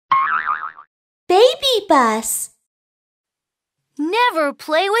BabyBus. Never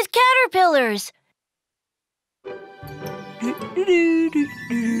play with caterpillars.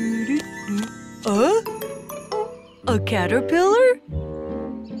 A caterpillar?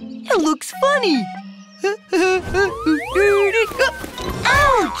 It looks funny.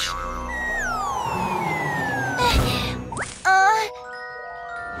 Ouch!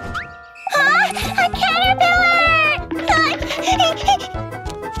 A caterpillar!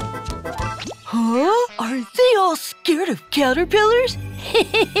 Huh? Are they all scared of caterpillars?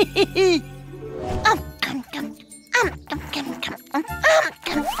 Ouch!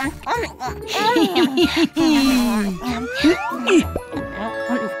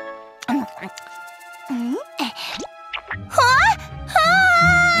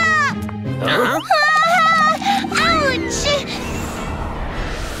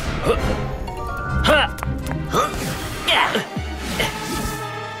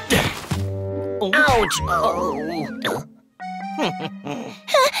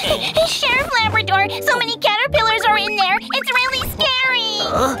 Sheriff Labrador, so many caterpillars are in there. It's really scary.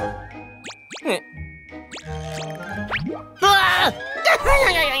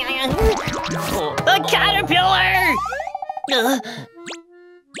 A caterpillar!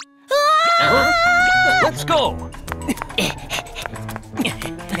 Let's go!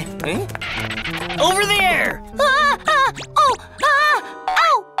 Over there!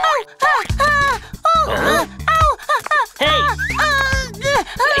 Hey!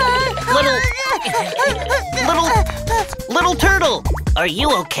 Little turtle, are you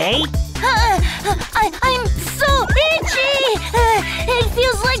okay? I'm so itchy. It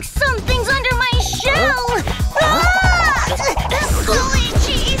feels like something's under my shell. So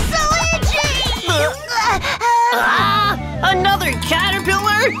itchy, so itchy. Another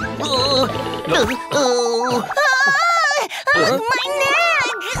caterpillar? My neck.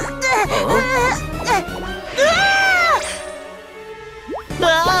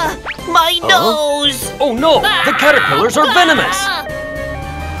 My nose! Oh no! The caterpillars are venomous!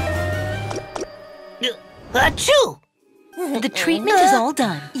 Achoo! The treatment is all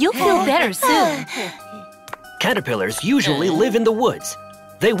done. You'll feel better soon. Caterpillars usually live in the woods.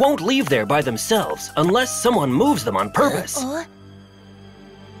 They won't leave there by themselves unless someone moves them on purpose.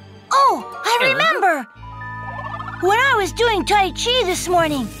 Oh, I remember! When I was doing Tai Chi this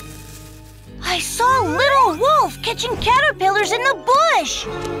morning, I saw a little wolf catching caterpillars in the bush.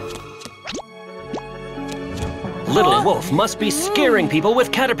 Little Wolf must be scaring people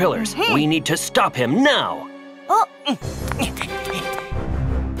with caterpillars. We need to stop him now. Oh.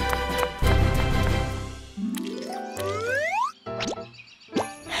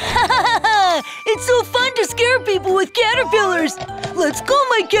 It's so fun to scare people with caterpillars. Let's go,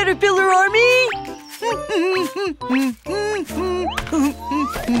 my caterpillar army.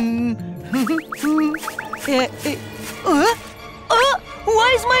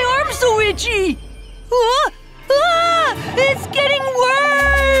 Why is my arm so itchy? It's getting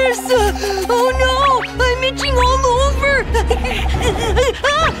worse! Oh no! I'm itching all over!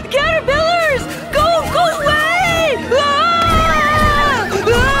 Caterpillars! Go away!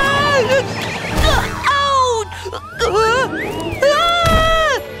 Ouch!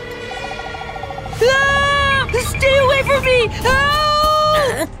 Stay away from me!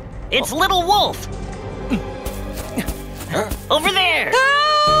 Ow! It's Little Wolf! Over there!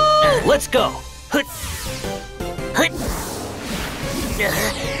 Ow! Let's go.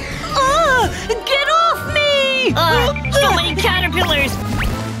 Get off me! So many caterpillars!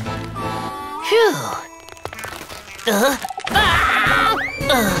 Phew!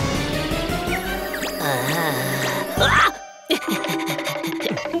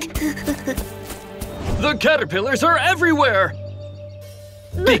 The caterpillars are everywhere!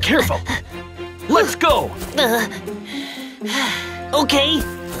 Be careful. Let's go. Okay.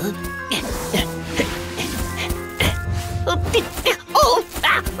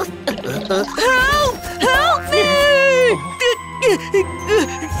 Help! Help me!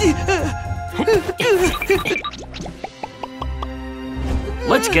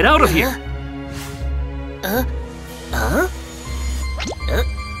 Let's get out of here.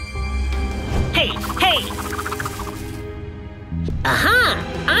 Hey! Aha!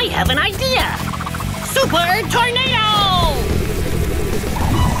 I have an idea! Super Tornado!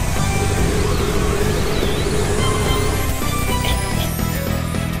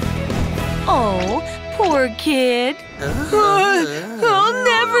 Oh, poor kid. I'll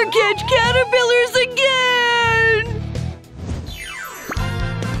never catch caterpillars again!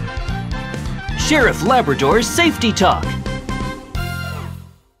 Sheriff Labrador's Safety Talk.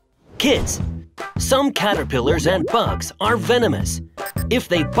 Kids, some caterpillars and bugs are venomous. If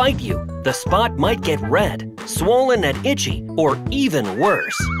they bite you, the spot might get red, swollen and itchy, or even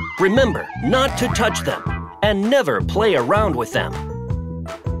worse. Remember not to touch them and never play around with them.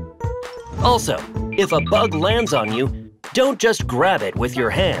 Also, if a bug lands on you, don't just grab it with your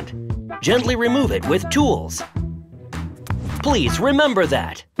hand. Gently remove it with tools. Please remember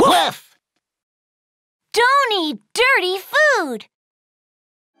that. Woof! Don't eat dirty food!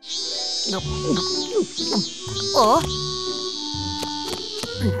 Oh.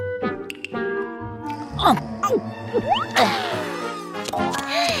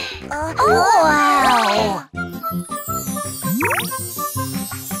 Wow!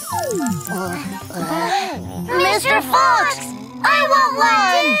 Mr. Fox! I want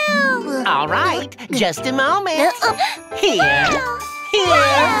one! All right, just a moment. Here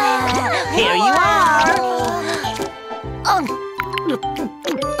you are.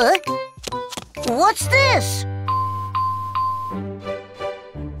 What's this?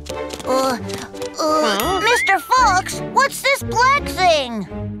 Mr. Fox, what's this black thing?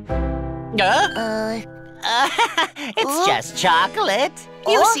 It's just chocolate.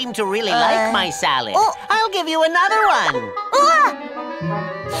 You seem to really like my salad. I'll give you another one.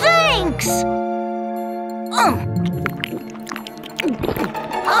 Thanks!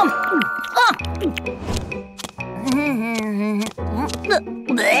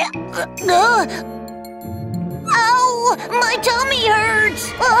 Ow! My tummy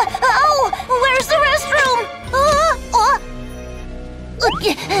hurts! Ow! Where's the restroom?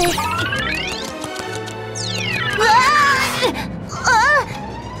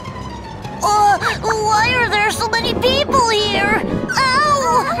 Why are there so many people here?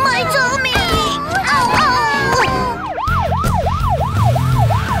 Ow! My tummy! Ow!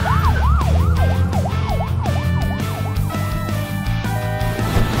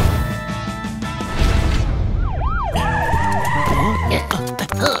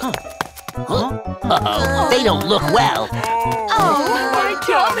 Uh-oh, they don't look well. Oh, my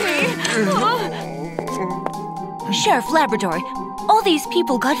tummy! Sheriff Labrador, all these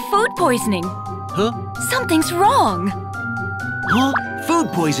people got food poisoning. Huh? Something's wrong. Huh?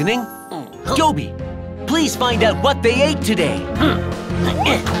 Food poisoning? Toby, please find out what they ate today.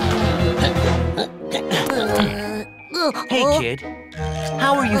 Hey, kid.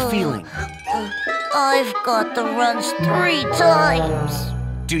 How are you feeling? I've got the runs 3 times.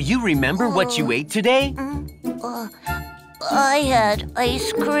 Do you remember what you ate today? I had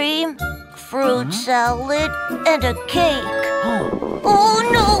ice cream, fruit salad, and a cake. Oh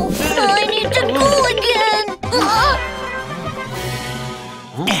no! I need to go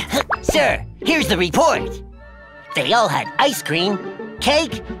again! Sir, here's the report. They all had ice cream,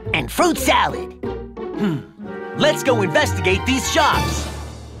 cake, and fruit salad. Let's go investigate these shops.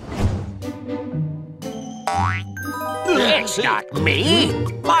 It's not me.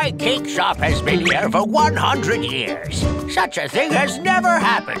 My cake shop has been here for 100 years. Such a thing has never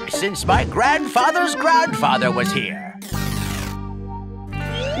happened since my grandfather's grandfather was here.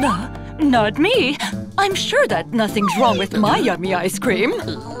 Not me. I'm sure that nothing's wrong with my yummy ice cream.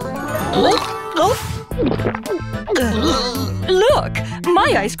 Look,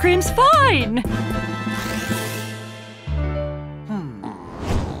 my ice cream's fine.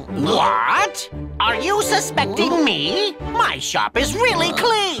 What? Are you suspecting me? My shop is really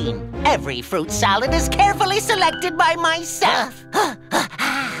clean. Every fruit salad is carefully selected by myself.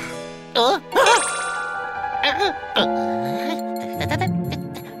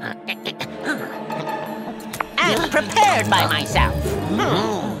 And prepared by myself.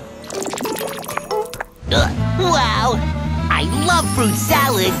 Wow, I love fruit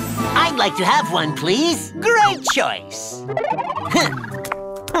salad. I'd like to have one, please. Great choice.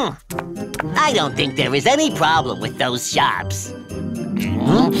 I don't think there is any problem with those shops.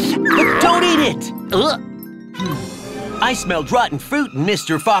 But don't eat it! I smelled rotten fruit in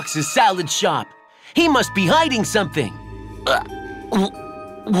Mr. Fox's salad shop. He must be hiding something.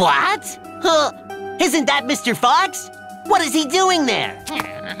 What? Isn't that Mr. Fox? What is he doing there?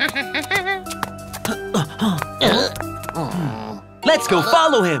 Let's go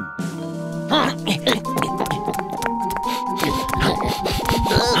follow him.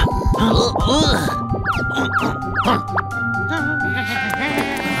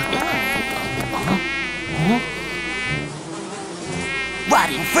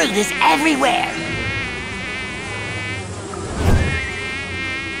 Rotten fruit is everywhere.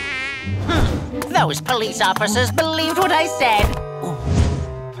 Those police officers believed what I said.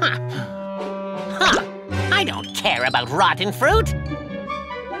 I don't care about rotten fruit.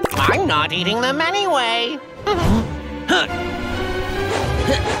 I'm not eating them anyway.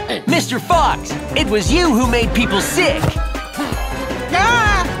 Mr. Fox, it was you who made people sick.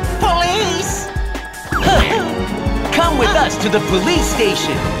 Police! Come with us to the police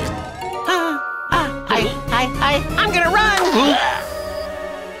station. I'm gonna run!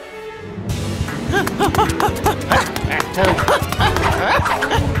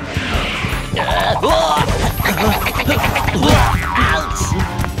 Ouch!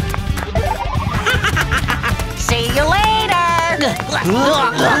 See you later!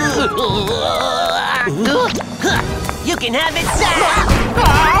 You can have it back.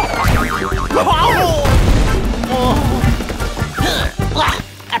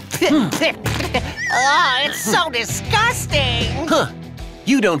 Oh, it's so disgusting!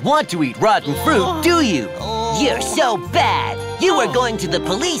 You don't want to eat rotten fruit, do you? You're so bad. You are going to the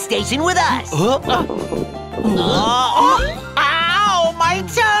police station with us. Ow, my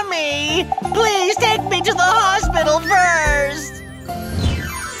tummy! Please take me to the hospital first!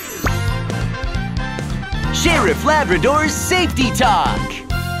 Sheriff Labrador's Safety Talk.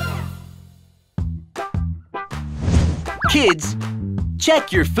 Kids,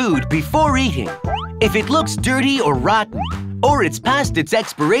 check your food before eating. If it looks dirty or rotten, or it's past its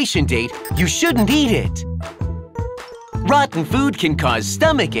expiration date, you shouldn't eat it. Rotten food can cause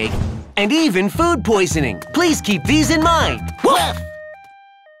stomachache and even food poisoning. Please keep these in mind. Woof!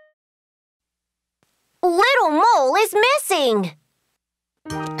 Little Mole is missing.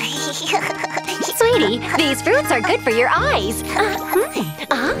 Sweetie, these fruits are good for your eyes.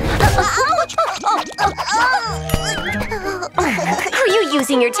 Are you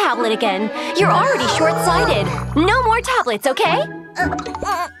using your tablet again? You're already short-sighted. No more tablets, okay?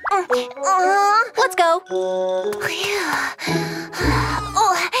 Let's go.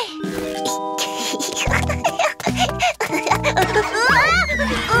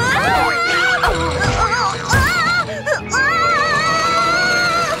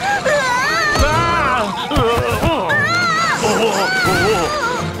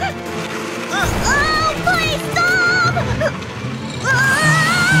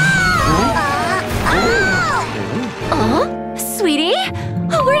 Sweetie?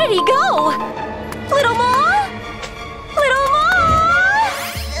 Where did he go? Little Mole? Little Mole?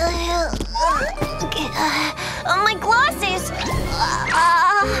 My glasses!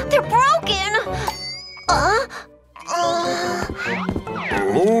 They're broken!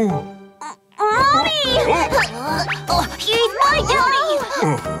 Mommy! He's my daddy!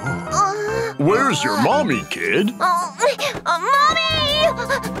 Where's your mommy, kid? Mommy!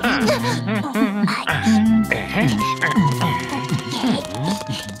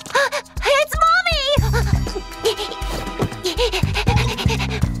 It's Mommy!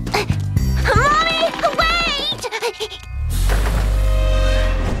 Mommy, wait!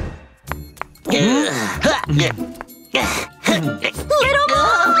 Little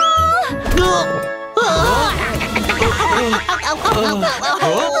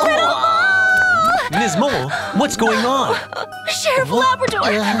Ms. Mole, what's going on? Sheriff Labrador,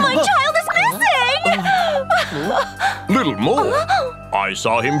 my child is missing! Little Mole. I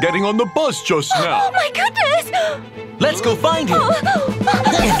saw him getting on the bus just now. Oh my goodness! Let's go find him. Mommy!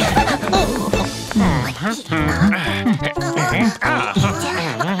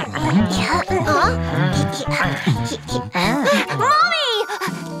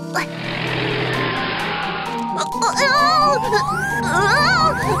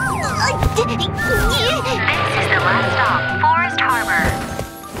 This is the last stop, Forest Harbor.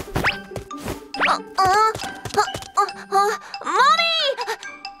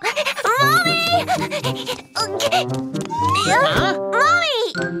 Mommy!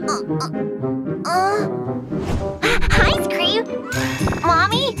 Ice cream?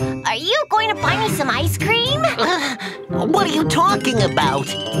 Mommy, are you going to buy me some ice cream? What are you talking about?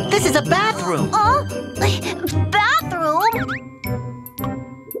 This is a bathroom. Bathroom?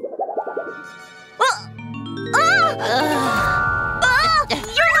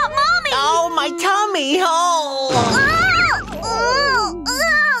 You're not Mommy! Oh, my tummy! Oh!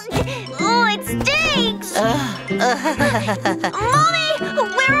 It stinks! Mommy,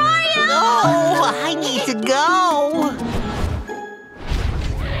 where are you? Oh, I need to go.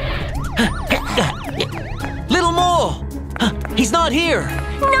 Little Mole! He's not here.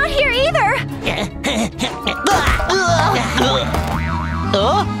 Not here either.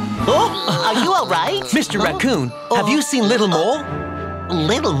 Are you all right? Mr. Raccoon, have you seen Little Mole?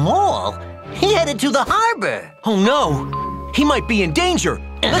 Little Mole? He headed to the harbor. Oh no! He might be in danger!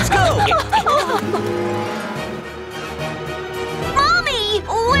 Let's go! Mommy,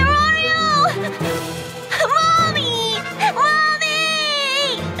 where are you? Mommy!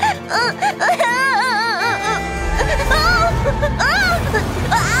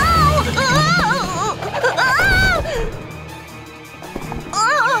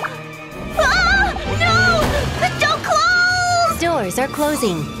 doors are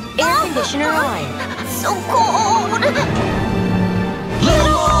closing. Air conditioner on. So cold. Little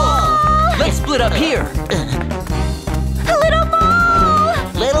Mole! Let's split up here. Little Mole!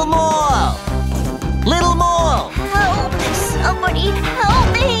 Little Mole! Little Mole! Help! Somebody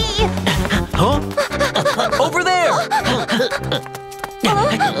help me! Huh? Over there!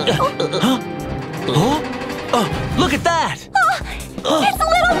 Oh, look at that! It's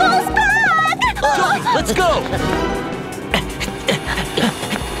Little Mole's bag! Toby, let's go!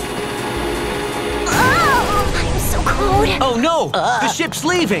 I'm so cold. Oh no! The ship's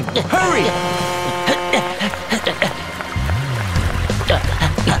leaving! Hurry!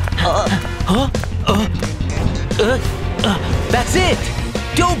 That's it!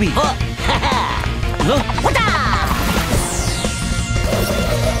 Dobie!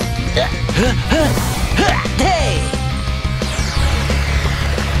 Hey!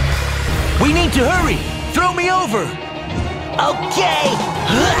 We need to hurry! Throw me over! Okay!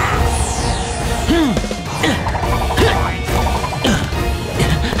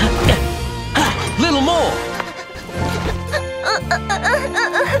 Little Mole!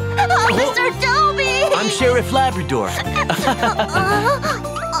 Officer Toby! I'm Sheriff Labrador.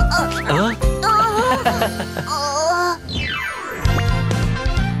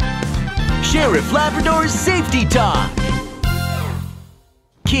 Sheriff Labrador's Safety Talk!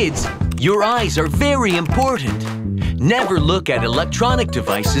 Kids, your eyes are very important. Never look at electronic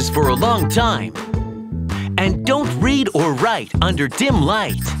devices for a long time. And don't read or write under dim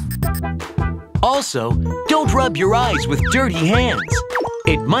light. Also, don't rub your eyes with dirty hands.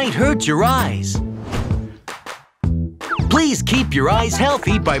 It might hurt your eyes. Please keep your eyes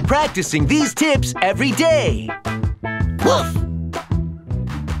healthy by practicing these tips every day. Woof!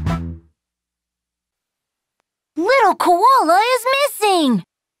 Little koala is missing!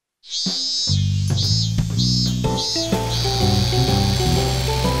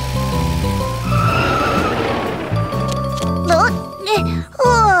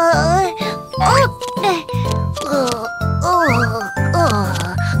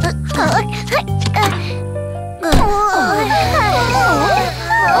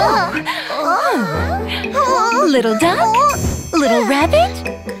 Little duck? Little rabbit?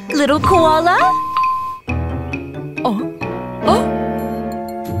 Little koala?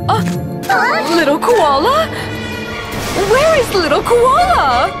 Little koala? Where is little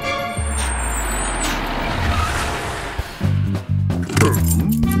koala?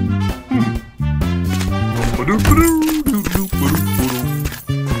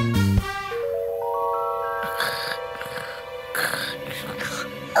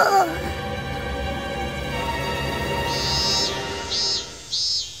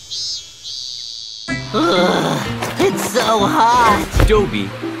 It's so hot! Dobie,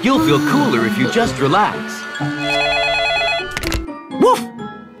 you'll feel cooler if you just relax. Woof!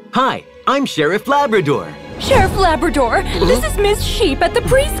 Hi, I'm Sheriff Labrador. Sheriff Labrador, this is Miss Sheep at the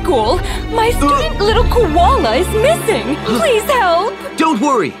preschool. My student little koala is missing. Please help. Don't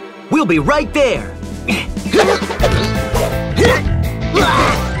worry, we'll be right there.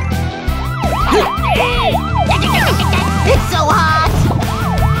 It's so hot!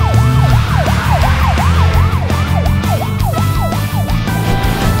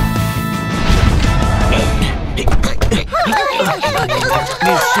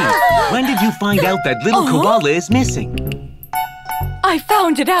 Miss Sheep, when did you find out that little koala is missing? I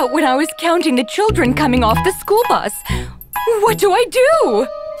found it out when I was counting the children coming off the school bus. What do I do?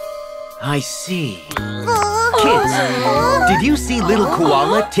 I see. Kids, did you see little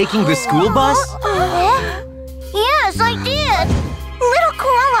koala taking the school bus? Yes, I did! Little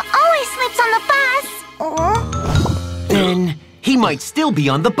koala always sleeps on the bus! Then he might still be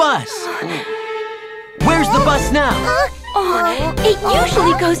on the bus. Where's the bus now? It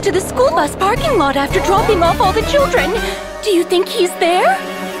usually goes to the school bus parking lot after dropping off all the children. Do you think he's there?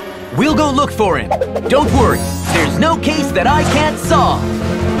 We'll go look for him. Don't worry, there's no case that I can't solve.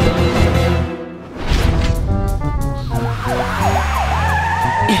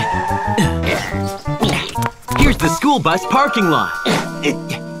 Here's the school bus parking lot.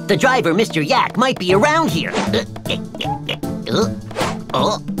 The driver, Mr. Yak, might be around here.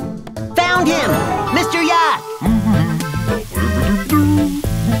 Found him! Mr. Yak!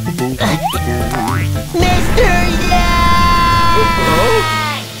 Mr. Yak!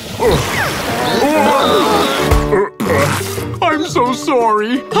 I'm so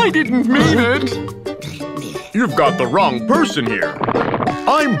sorry. I didn't mean it. You've got the wrong person here.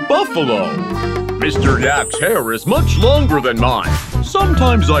 I'm Buffalo. Mr. Yak's hair is much longer than mine.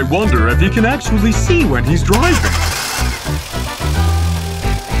 Sometimes I wonder if he can actually see when he's driving.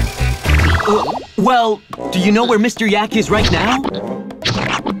 Well, do you know where Mr. Yak is right now?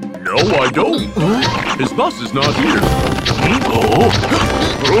 No, I don't. His bus is not here.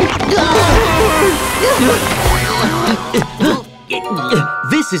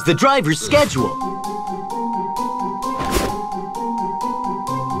 This is the driver's schedule.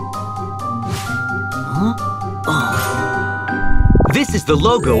 This is the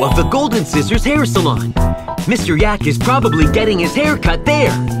logo of the Golden Scissors Hair Salon. Mr. Yak is probably getting his hair cut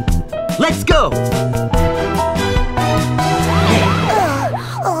there. Let's go!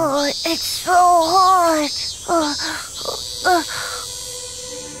 Oh, it's so hot.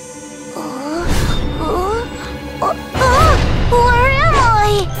 Where am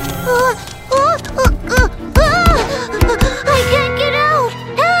I? I can't get out!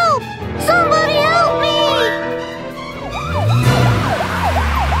 Help! Somebody help me!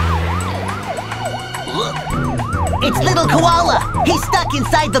 It's little Koala! He's stuck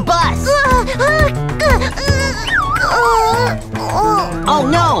inside the bus! Oh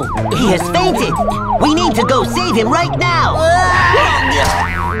no! He has fainted! We need to go save him right now!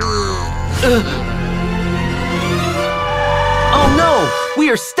 Oh no! We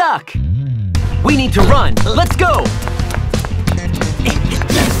are stuck! We need to run! Let's go!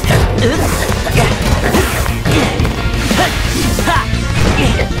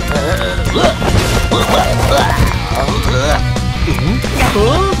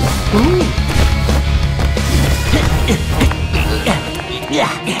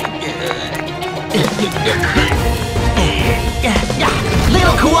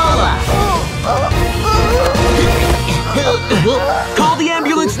 Little Koala! Call the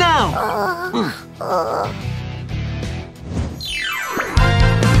ambulance now!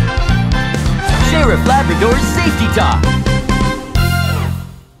 Sheriff Labrador's Safety Talk!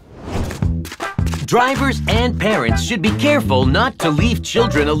 Drivers and parents should be careful not to leave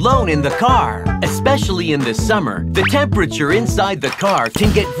children alone in the car. Especially in the summer, the temperature inside the car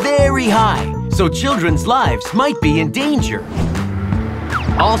can get very high, so children's lives might be in danger.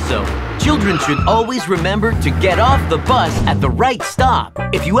 Also, children should always remember to get off the bus at the right stop.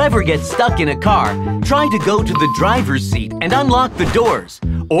 If you ever get stuck in a car, try to go to the driver's seat and unlock the doors,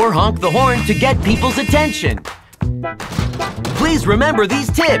 or honk the horn to get people's attention. Please remember these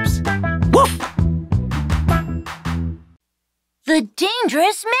tips. Woof! The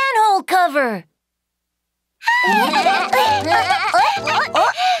dangerous manhole cover! 3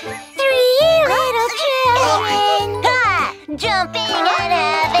 little children jumping and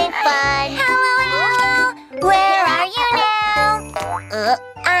having fun. Hello, hello, where are you now?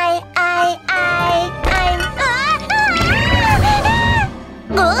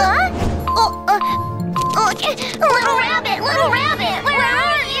 Little rabbit, where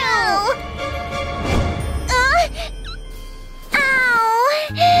are you?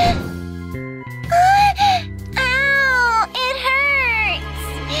 Ow, it hurts.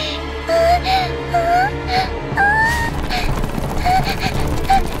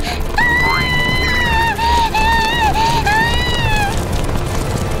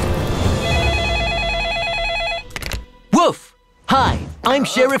 Woof! Hi, I'm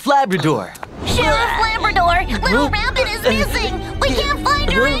Sheriff Labrador. Sheriff Labrador, little rabbit is missing. We can't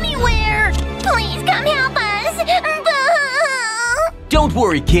find her anywhere. Please come help us. Don't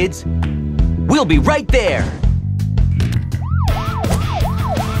worry, kids. We'll be right there.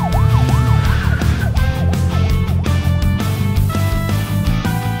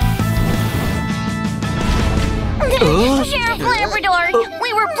 Sheriff Labrador,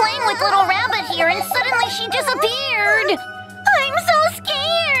 we were playing with Little Rabbit here and suddenly she disappeared. I'm so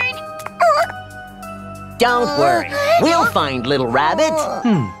scared. Don't worry, we'll find Little Rabbit.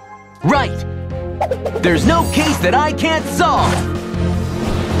 Right. There's no case that I can't solve.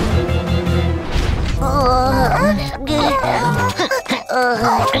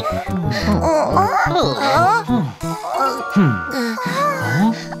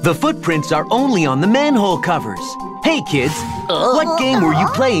 The footprints are only on the manhole covers. Hey, kids, what game were you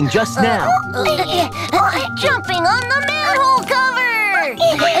playing just now? Jumping on the manhole cover!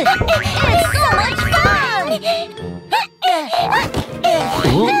 It's so much fun!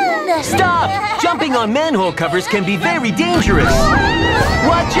 Stop! Jumping on manhole covers can be very dangerous.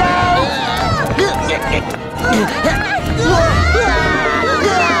 Watch out!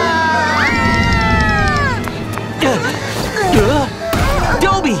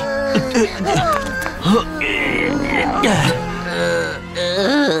 Dobie!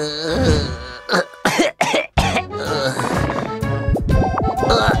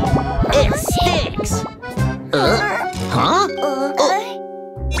 It stinks! Huh?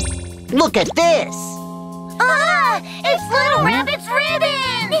 Look at this! It's Little Rabbit's ribbon!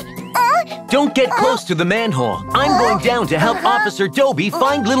 Don't get close to the manhole. I'm going down to help Officer Dobie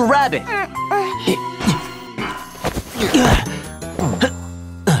find Little Rabbit.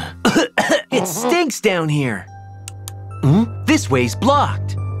 It stinks down here. This way's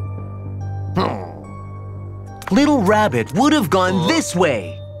blocked. Little Rabbit would have gone this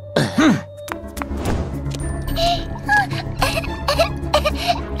way.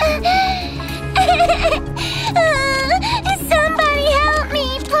 Somebody help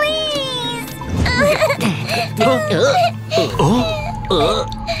me, please!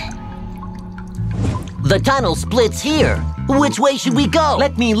 The tunnel splits here. Which way should we go?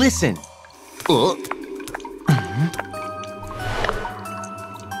 Let me listen.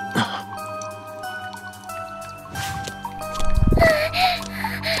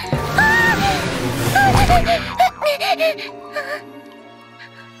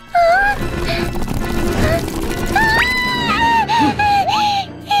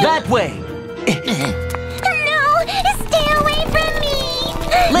 That way! No! Stay away from me!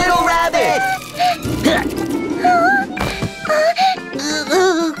 Little Rabbit!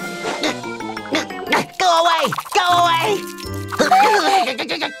 Go away! Go away!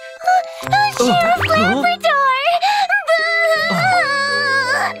 Sheriff Labrador!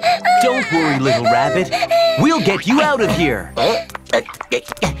 Don't worry, Little Rabbit. We'll get you out of here.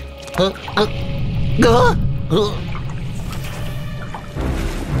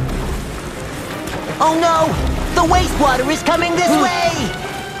 Oh no! The wastewater is coming this way!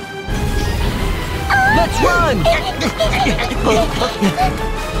 Let's run!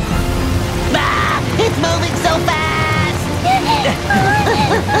 Ah, it's moving so fast!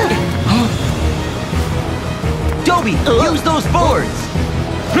 Dobie, use those boards!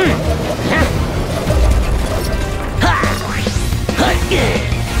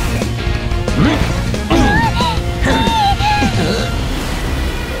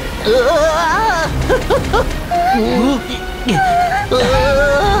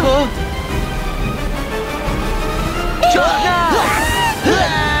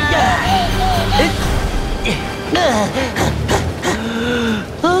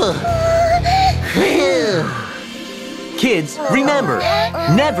 Kids, remember,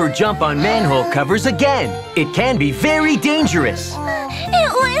 never jump on manhole covers again. It can be very dangerous. It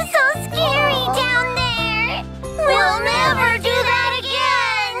was so scary down there! We'll never do that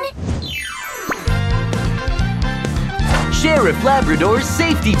again! Sheriff Labrador's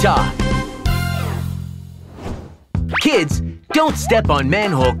Safety Talk. Kids, don't step on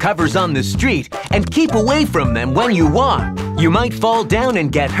manhole covers on the street and keep away from them when you walk. You might fall down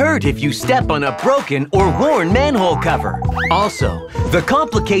and get hurt if you step on a broken or worn manhole cover. Also, the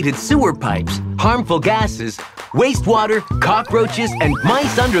complicated sewer pipes, harmful gases, wastewater, cockroaches, and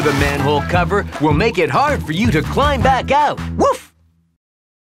mice under the manhole cover will make it hard for you to climb back out. Woof!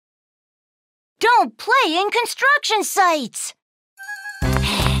 Don't play in construction sites!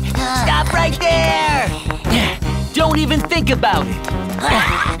 Stop right there! Don't even think about it.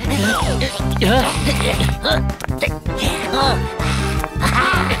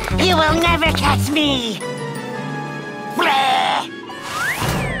 You will never catch me!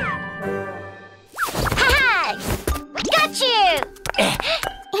 Ha-ha! Got you!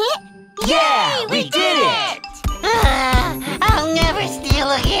 Yeah, we did it! I'll never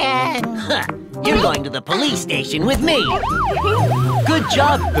steal again! You're going to the police station with me. Good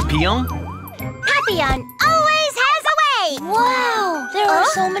job, Papillon. Papillon always has a way! Wow! There are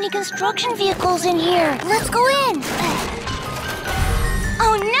so many construction vehicles in here. Let's go in.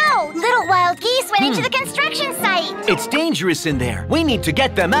 Oh no! Little wild geese went into the construction site. It's dangerous in there. We need to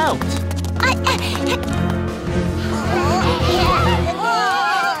get them out.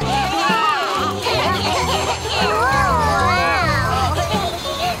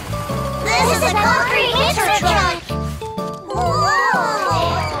 This is a concrete mixer truck.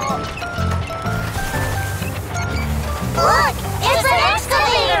 Look, it's an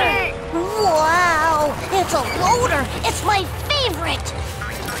excavator. Wow, it's a loader. It's my favorite.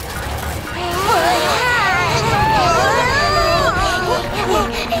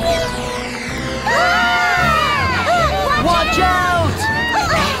 Watch out!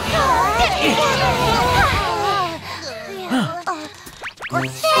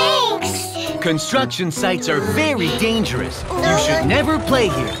 Thanks. Construction sites are very dangerous. You should never play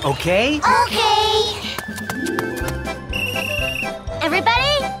here, okay? Okay.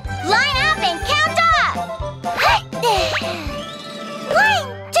 Everybody, line up and count off. 1,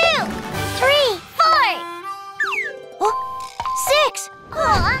 2, 3, 4. 6.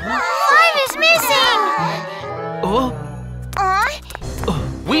 5 is missing. Oh,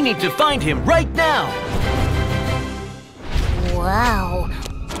 we need to find him right now. Wow.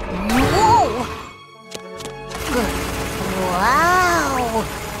 Whoa.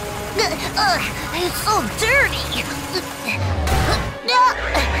 Ugh, it's so dirty.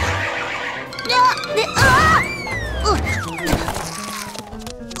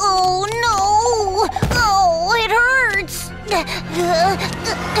 Oh no! Oh, it hurts.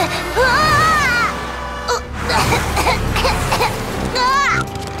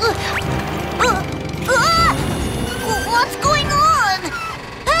 What's going on?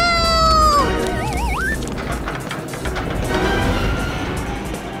 Help!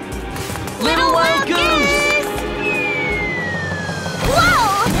 Little wild goose!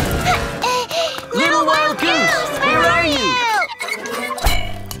 Whoa! Little wild goose, where are you?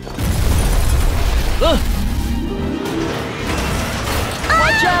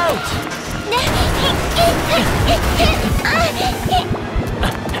 Watch out!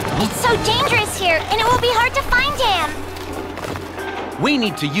 It's so dangerous here, and it will be hard to find him. We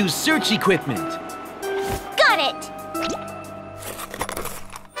need to use search equipment. Got it!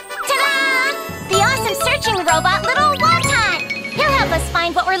 Ta-da! The awesome searching robot, Little Wonton! He'll help us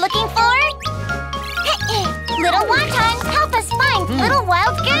find what we're looking for. Little Wonton, help us find Little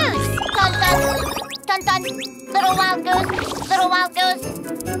Wild Goose! Dun dun! Dun dun! Little Wild Goose! Little Wild Goose!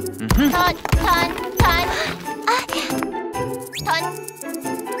 Dun dun dun! Dun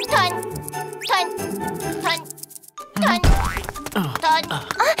dun dun dun dun dun!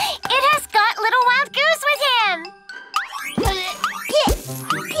 It has got Little Wild Goose with him!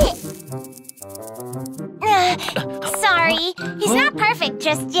 Sorry, he's not perfect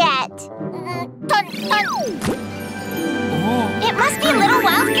just yet. Dun, dun. It must be Little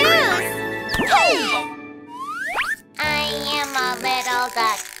Wild Goose! I am a little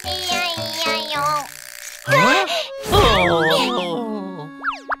duck. E-I-E-I-O. Huh? Oh.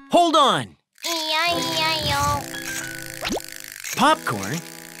 Hold on. E-I-E-I-O. Popcorn?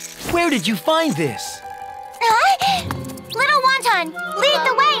 Where did you find this? Little Wonton, lead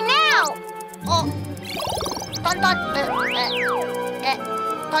the way now! Oh. Dun, dun, dun,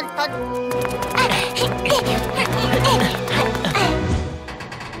 dun.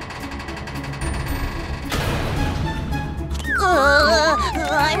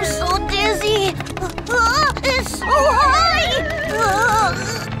 I'm so dizzy. It's so high.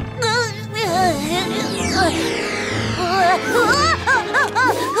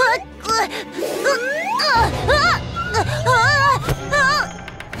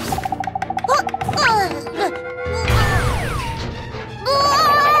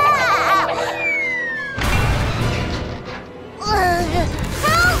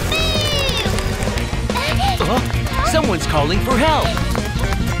 Help me! Someone's calling for help.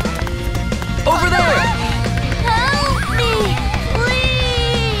 Over there! Help me,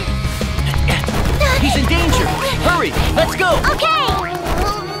 please! He's in danger! Hurry, let's go! Okay!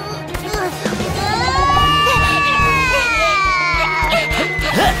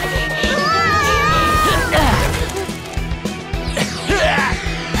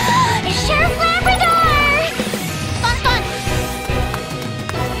 Sheriff Labrador! Dun, dun.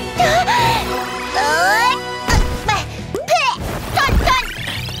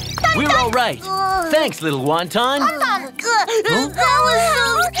 We're all right. Thanks, little Wonton. That was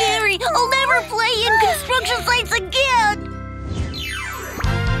so scary. I'll never play in construction sites again.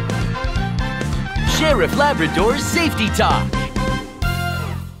 Sheriff Labrador's Safety Talk.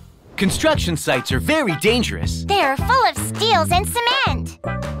 Construction sites are very dangerous. They're full of steels and cement.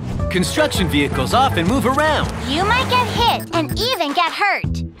 Construction vehicles often move around. You might get hit and even get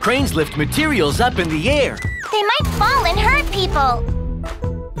hurt. Cranes lift materials up in the air. They might fall and hurt people.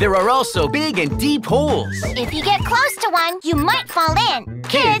 There are also big and deep holes. If you get close to one, you might fall in.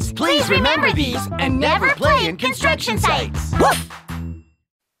 Kids, please remember these and never play in construction sites. Woof!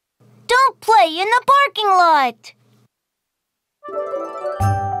 Don't play in the parking lot.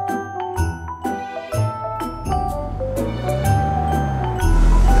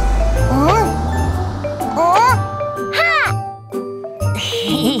 Ha!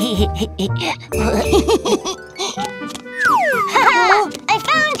 I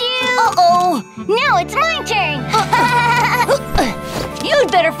found you! Uh-oh! Now it's my turn!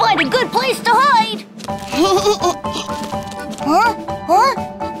 You'd better find a good place to hide! Huh? Huh?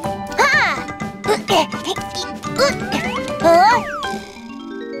 Ha!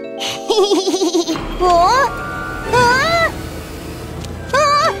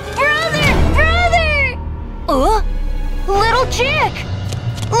 Huh? Brother! Brother! Little chick!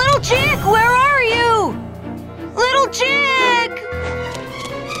 Little chick, where are you? Little chick!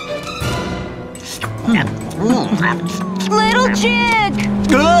 Little chick!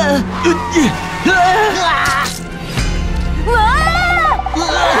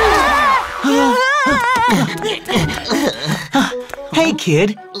 Hey,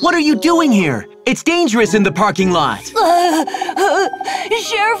 kid. What are you doing here? It's dangerous in the parking lot.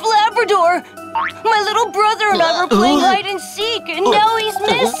 Sheriff Labrador! My little brother and I were playing hide and seek, and now he's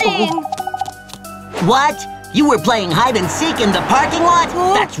missing! What? You were playing hide and seek in the parking lot?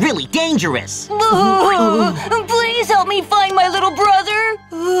 That's really dangerous. Please help me find my little brother!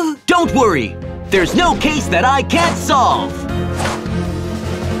 Don't worry. There's no case that I can't solve.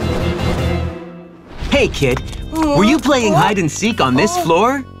 Hey, kid. Were you playing hide and seek on this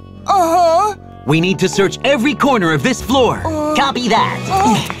floor? Uh-huh. We need to search every corner of this floor. Copy that.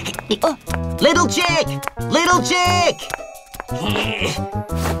 Little chick! Little chick!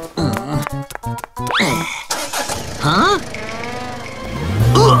 Huh?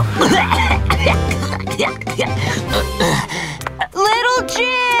 Little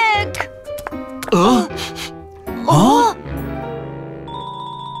chick!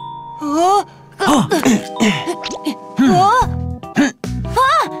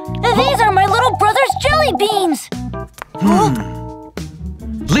 These are my little brother's jelly beans!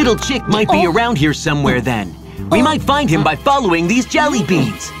 Little chick might be around here somewhere then. We might find him by following these jelly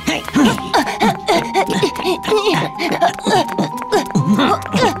beans.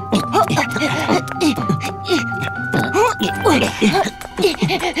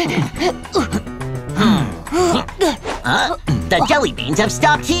 The jelly beans have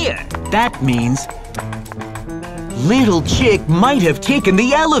stopped here. That means Little Chick might have taken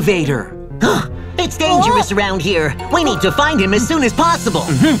the elevator. It's dangerous around here. We need to find him as soon as possible.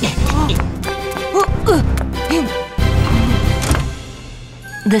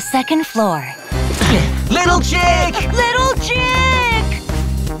 The second floor. Little chick! Little chick!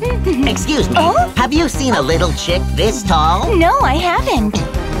 Excuse me. Have you seen a little chick this tall? No, I haven't.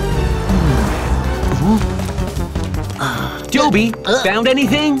 Toby, found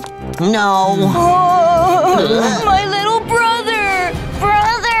anything? No. My little brother!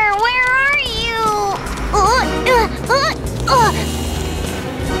 Brother, where are you?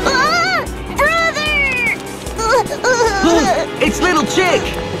 Brother! It's Little Chick!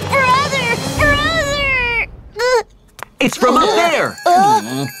 Brother! It's from up there!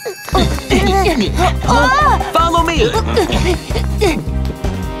 Follow me!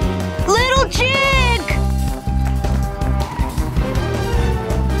 Little chick!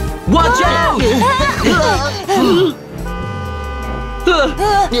 Watch out!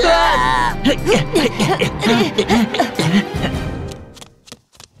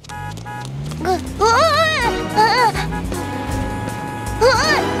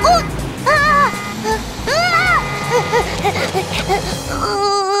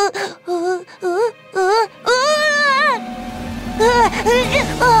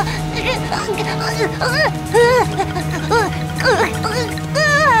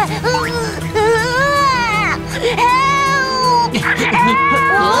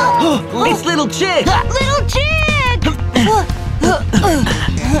 It's Little Chick! Little chick!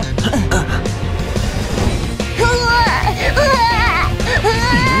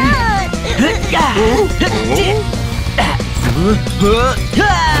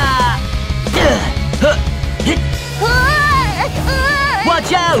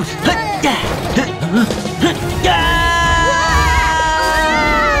 Watch out!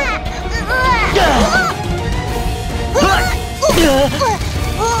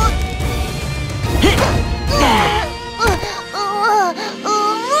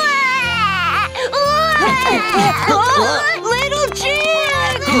 Little chick!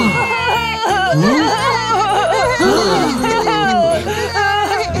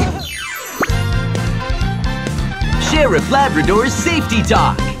 Sheriff Labrador's Safety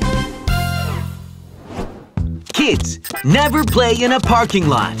Talk. Kids, never play in a parking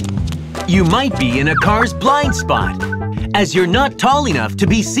lot. You might be in a car's blind spot, as you're not tall enough to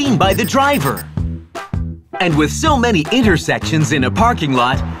be seen by the driver. And with so many intersections in a parking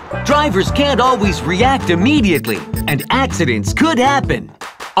lot, drivers can't always react immediately, and accidents could happen.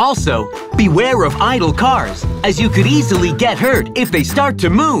 Also, beware of idle cars, as you could easily get hurt if they start to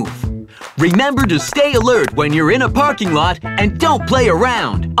move. Remember to stay alert when you're in a parking lot and don't play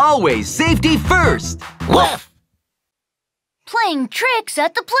around. Always safety first. Woof! Playing tricks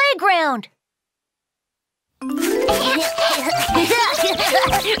at the playground.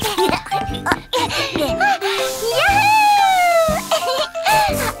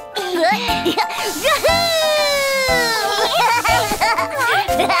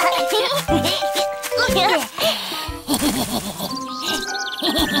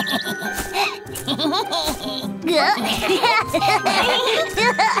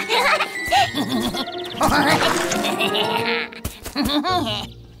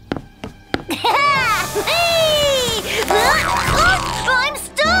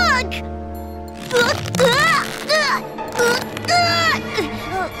 Who's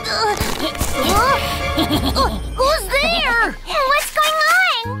there? What's going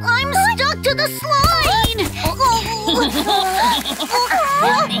on? I'm stuck to the slide.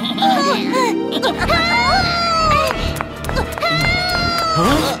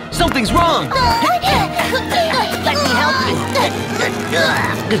 Huh? Something's wrong! Let me help you.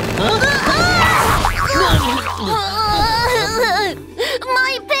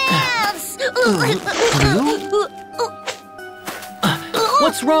 My pants!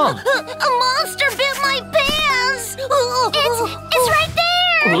 What's wrong? A monster bit my pants! It's right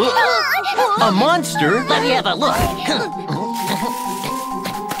there! A monster? Let me have a look.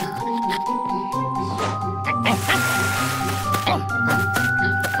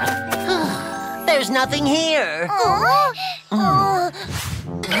 There's nothing here.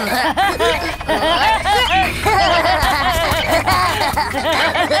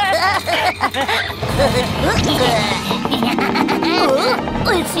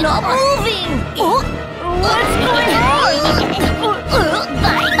 It's not moving! What's going on?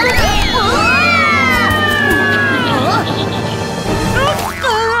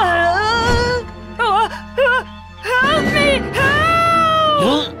 Help me!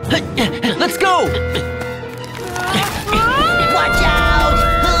 Help! Let's go! Watch out!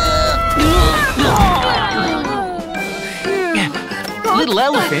 Little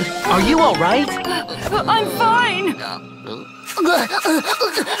elephant, are you all right? I'm fine!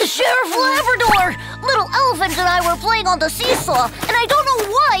 Sheriff Labrador! Little Elephant and I were playing on the seesaw, and I don't know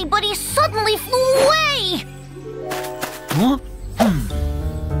why, but he suddenly flew away! Huh?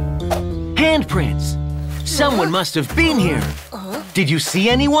 Handprints! Someone must have been here. Did you see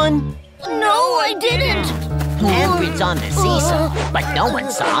anyone? No, I didn't! Handprints on the seesaw, but no one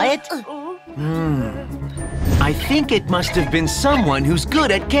saw it. I think it must have been someone who's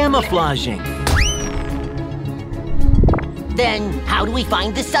good at camouflaging. Then how do we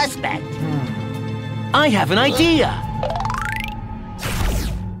find the suspect? I have an idea.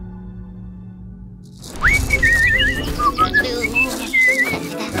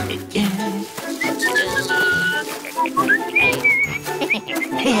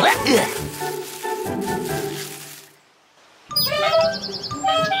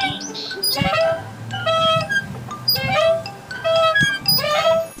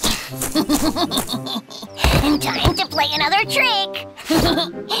 Time to play another trick!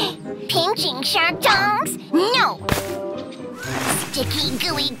 Pinching sharp tongs? No! Sticky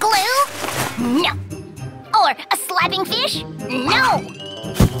gooey glue? No! Or a slapping fish? No!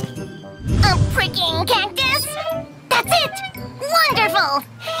 A pricking cactus? That's it! Wonderful!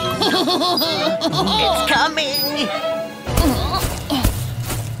 It's coming!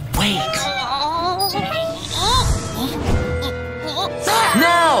 Wait.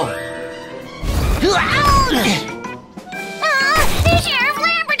 Now! Sheriff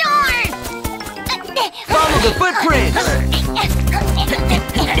Labrador! Follow the footprints!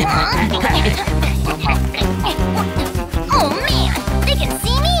 Oh man, they can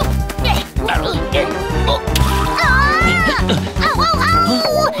see me? Ow!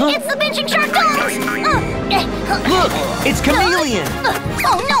 It's the pinching shark dogs! Look, it's Chameleon!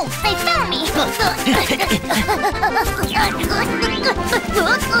 Oh no, they found me!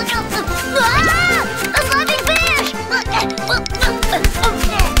 A slapping fish!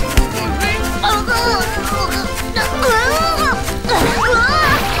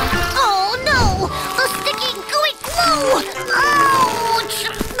 Oh no! A sticky gooey glue! Ouch!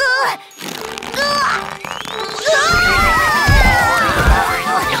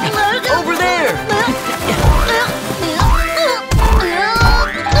 Over there!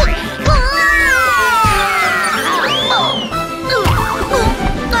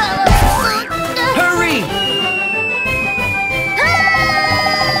 Hurry!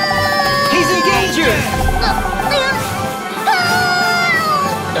 He's in danger!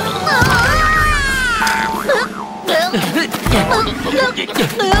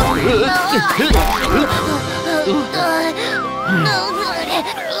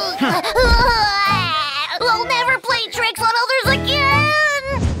 I'll never play tricks on others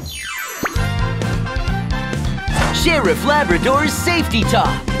again! Sheriff Labrador's safety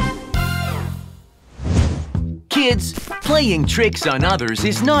talk. Kids, playing tricks on others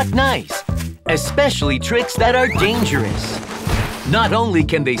is not nice, especially tricks that are dangerous. Not only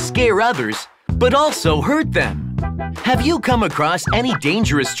can they scare others, but also hurt them. Have you come across any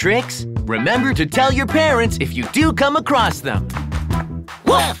dangerous tricks? Remember to tell your parents if you do come across them.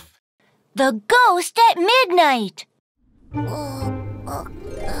 Woof! The ghost at midnight.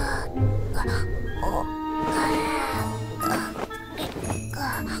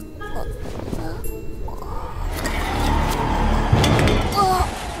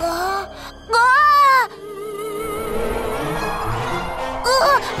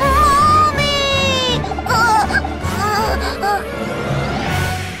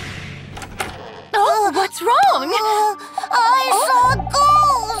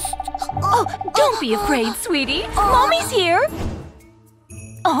 Don't be afraid, sweetie. Mommy's here.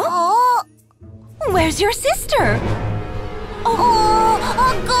 Oh? Where's your sister? Oh,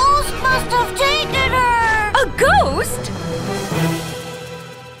 a ghost must have taken her! A ghost?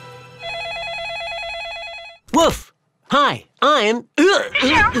 Woof! Hi, I'm...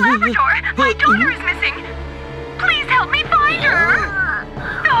 Sheriff Labrador, my daughter is missing. Please help me find her.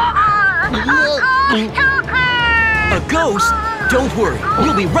 A ghost took her! A ghost? Don't worry,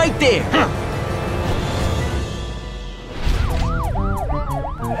 we'll be right there.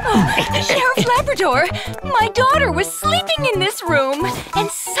 Sheriff Labrador, my daughter was sleeping in this room, and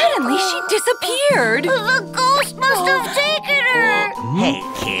suddenly she disappeared. The ghost must have taken her! Hey,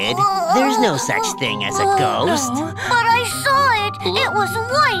 kid, there's no such thing as a ghost. But I saw it! It was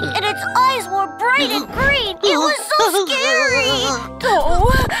white, and its eyes were bright and green! It was so scary!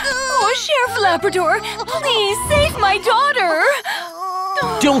 Oh, Sheriff Labrador, please save my daughter!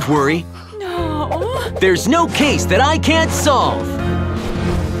 Don't worry. No. There's no case that I can't solve.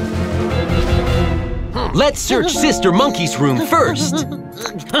 Let's search Sister Monkey's room first.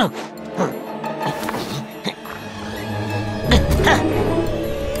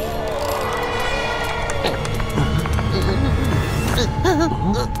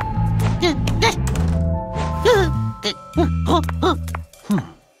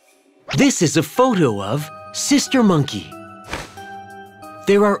 This is a photo of Sister Monkey.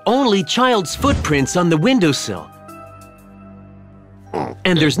 There are only child's footprints on the windowsill.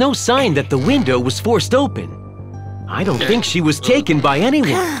 And there's no sign that the window was forced open. I don't think she was taken by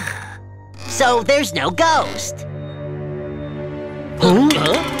anyone. So there's no ghost.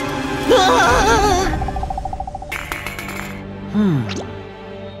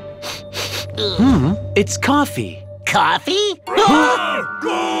 It's coffee. Coffee? Run!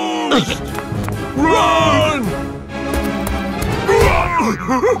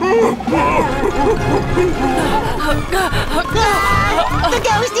 The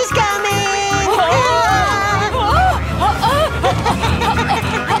ghost is coming!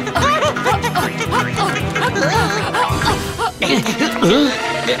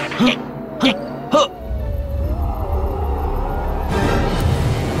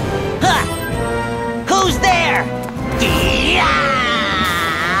 Who's there?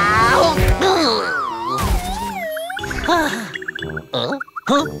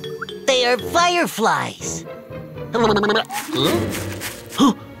 They are fireflies.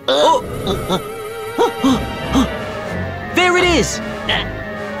 There it is!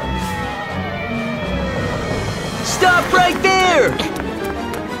 Stop right there!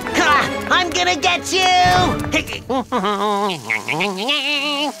 I'm gonna get you!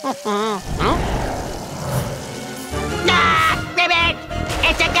 Ribbit!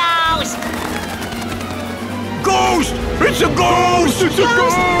 It's a ghost! Ghost! It's a ghost! It's a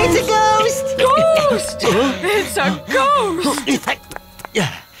ghost! It's a ghost! Ghost! It's a ghost!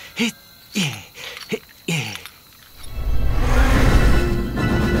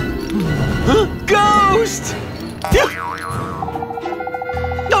 Ghost!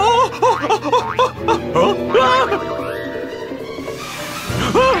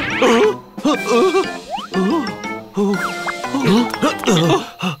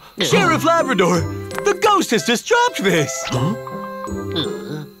 Sheriff Labrador, the ghost has just dropped this.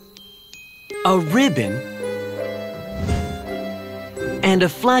 A ribbon and a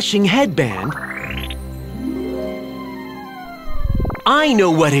flashing headband. I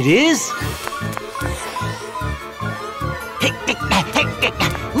know what it is.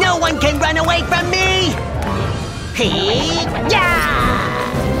 No one can run away from me!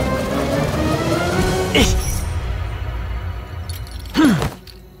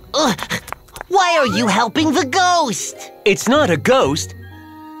 Why are you helping the ghost? It's not a ghost.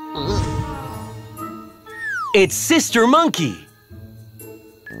 It's Sister Monkey.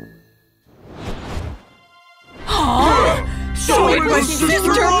 So it was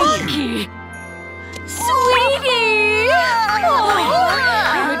Sister Monkey! Sweetie!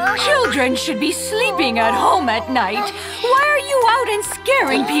 Oh, children should be sleeping at home at night. Why are you out and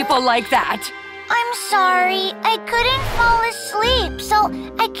scaring people like that? I'm sorry. I couldn't fall asleep, so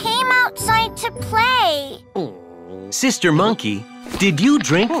I came outside to play. Sister Monkey, did you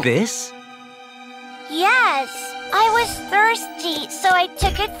drink this? Yes. I was thirsty, so I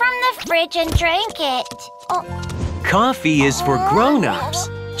took it from the fridge and drank it. Oh. Coffee is for grown-ups.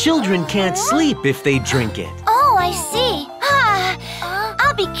 Children can't sleep if they drink it. Oh, I see.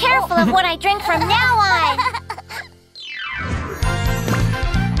 I'll be careful of what I drink from now on.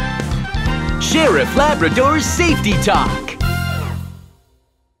 Sheriff Labrador's Safety Talk.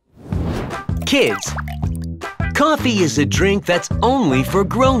 Kids, coffee is a drink that's only for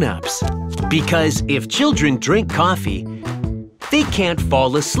grown-ups. Because if children drink coffee, they can't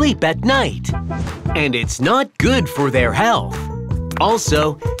fall asleep at night. And it's not good for their health.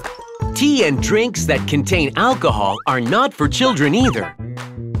 Also, tea and drinks that contain alcohol are not for children either.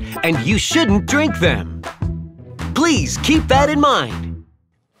 And you shouldn't drink them. Please keep that in mind.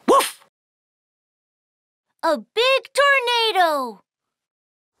 Woof! A big tornado!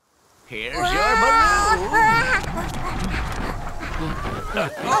 Here's your balloon.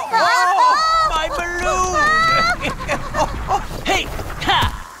 My balloon! Hey! Ha!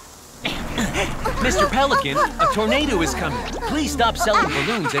 Mr. Pelican, a tornado is coming. Please stop selling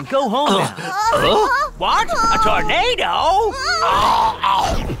balloons and go home now. What? A tornado?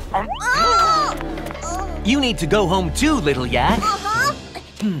 You need to go home too, little yak.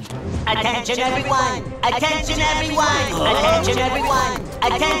 Attention everyone! Attention everyone! Attention everyone!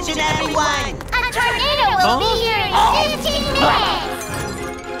 Attention everyone! A tornado will be here in 15 minutes!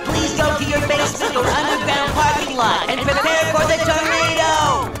 Please go to your basement or underground parking lot and prepare for the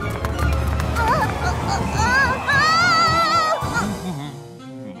tornado!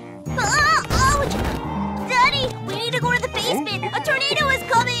 Ouch! Daddy, we need to go to the basement! A tornado is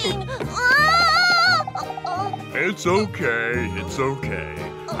coming! It's okay, it's okay.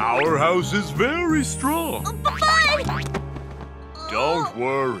 Our house is very strong. Don't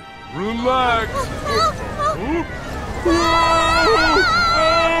worry, relax. Ouch!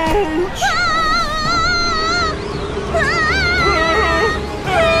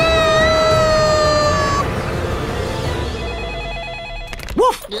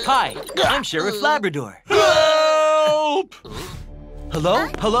 Woof! Hi, I'm Sheriff Labrador. Help! Hello?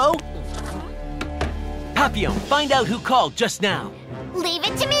 Hello? Papillon, find out who called just now. Leave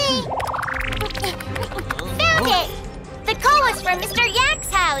it to me! Found it! The call was from Mr. Yak's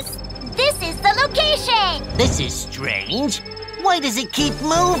house. This is the location! This is strange. Why does it keep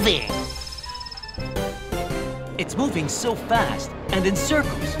moving? It's moving so fast and in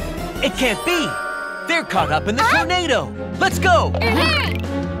circles. It can't be! They're caught up in the tornado! Let's go!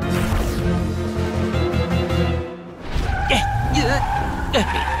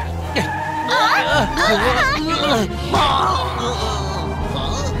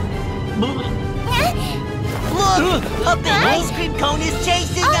 Look! A big ice cream cone is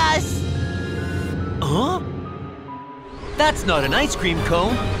chasing us! Huh? That's not an ice cream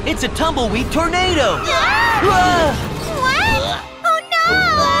cone. It's a tumbleweed tornado! What? Oh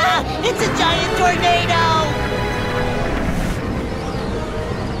no! It's a giant tornado!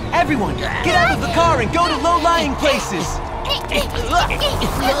 Everyone, get out of the car and go to low-lying places!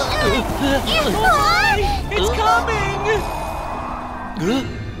 It's coming!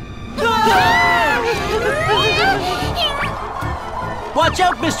 Watch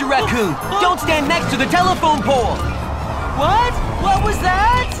out, Mr. Raccoon! Don't stand next to the telephone pole! What? What was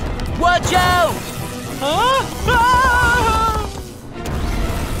that? Watch out! Huh? Ah!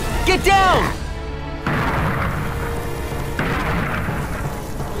 Get down!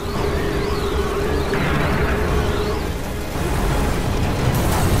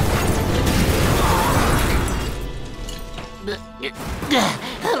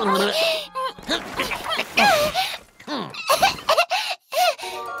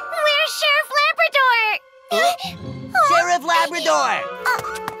 Where's Sheriff Labrador? Sheriff Labrador!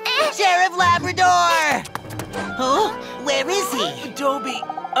 Sheriff Labrador! Huh? Where is he? Dobby,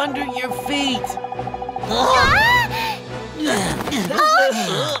 under your feet!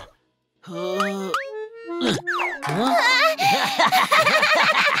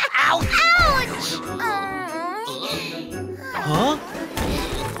 Ouch! Huh?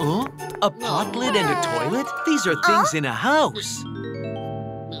 Huh? A pot lid and a toilet? These are things in a house.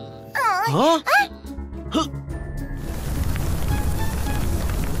 Huh? Huh?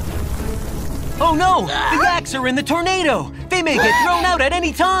 Oh no! The yaks are in the tornado! They may get thrown out at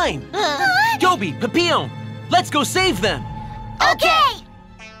any time! Dobby, Papillon, let's go save them! Okay!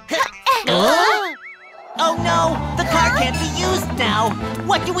 Oh no! The car can't be used now!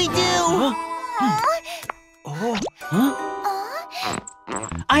 What do we do? Oh. Huh?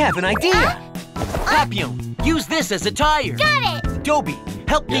 I have an idea! Papillon, use this as a tire! Got it! Dobby,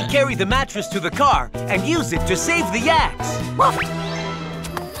 help me carry the mattress to the car and use it to save the yaks! Watch me!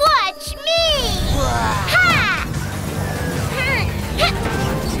 Ha!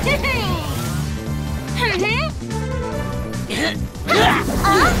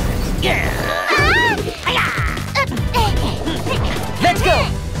 Let's go!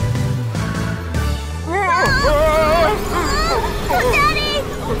 Daddy!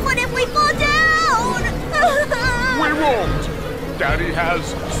 What if we fall down? We won't! Daddy has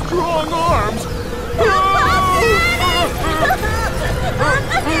strong arms! Daddy!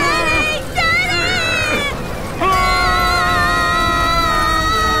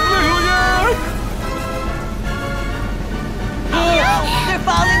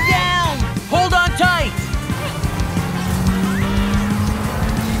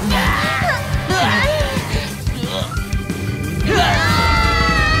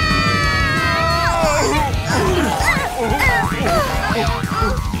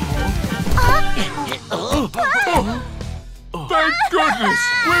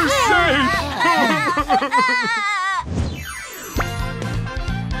 goodness! We're safe!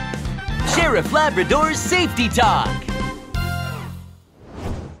 Sheriff Labrador's Safety Talk!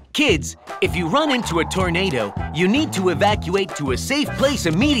 Kids, if you run into a tornado, you need to evacuate to a safe place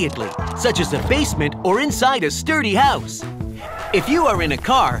immediately, such as a basement or inside a sturdy house. If you are in a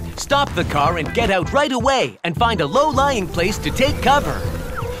car, stop the car and get out right away and find a low-lying place to take cover.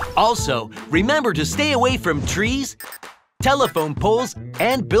 Also, remember to stay away from trees, telephone poles,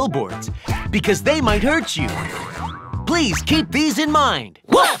 and billboards, because they might hurt you. Please keep these in mind.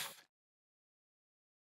 Woof!